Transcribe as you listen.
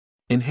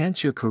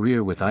Enhance your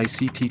career with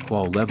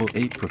ICTQual Level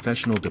 8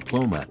 Professional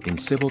Diploma in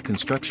Civil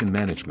Construction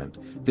Management.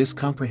 This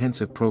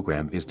comprehensive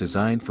program is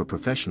designed for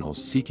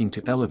professionals seeking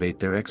to elevate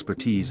their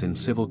expertise in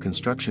civil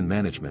construction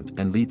management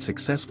and lead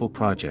successful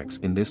projects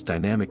in this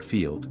dynamic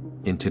field.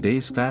 In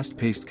today's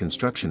fast-paced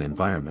construction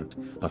environment,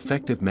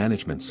 effective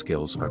management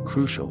skills are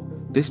crucial.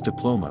 This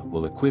diploma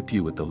will equip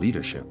you with the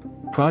leadership,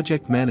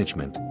 project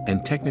management,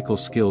 and technical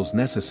skills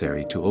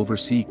necessary to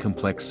oversee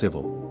complex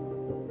civil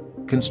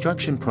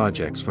construction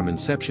projects from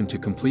inception to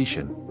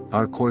completion.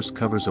 Our course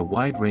covers a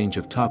wide range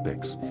of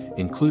topics,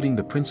 including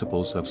the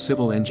principles of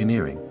civil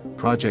engineering,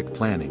 project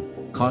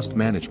planning, cost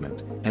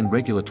management, and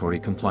regulatory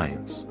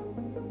compliance.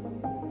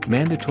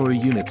 Mandatory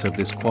units of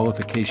this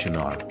qualification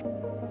are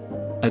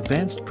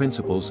Advanced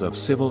Principles of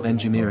Civil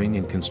Engineering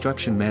in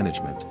Construction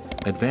Management,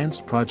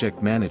 Advanced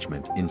Project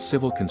Management in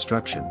Civil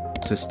Construction,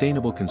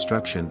 Sustainable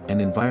Construction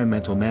and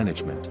Environmental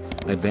Management,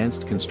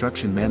 Advanced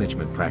Construction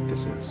Management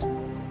Practices.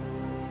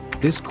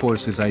 This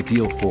course is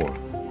ideal for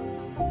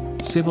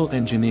civil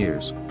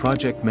engineers,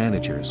 project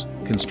managers,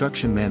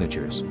 construction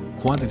managers,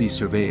 quantity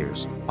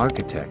surveyors,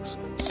 architects,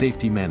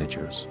 safety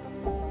managers.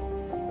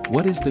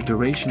 What is the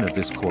duration of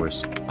this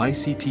course?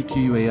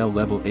 ICTQual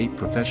Level 8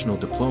 Professional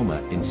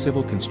Diploma in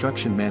Civil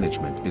Construction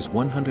Management is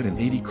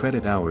 180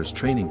 credit hours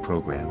training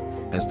program,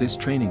 as this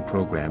training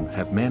program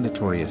have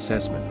mandatory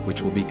assessment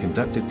which will be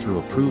conducted through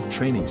approved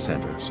training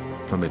centers.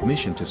 From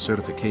admission to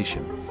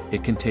certification,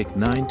 it can take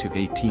 9 to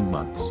 18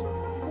 months.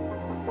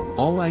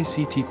 All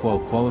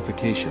ICTQual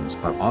qualifications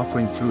are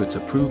offering through its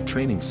approved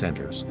training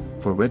centers.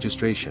 For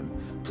registration,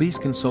 please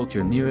consult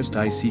your nearest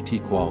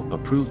ICTQual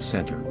approved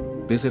center.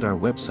 Visit our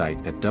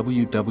website at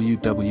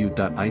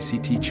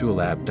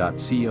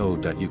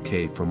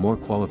www.ictqulab.co.uk for more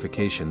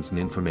qualifications and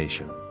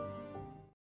information.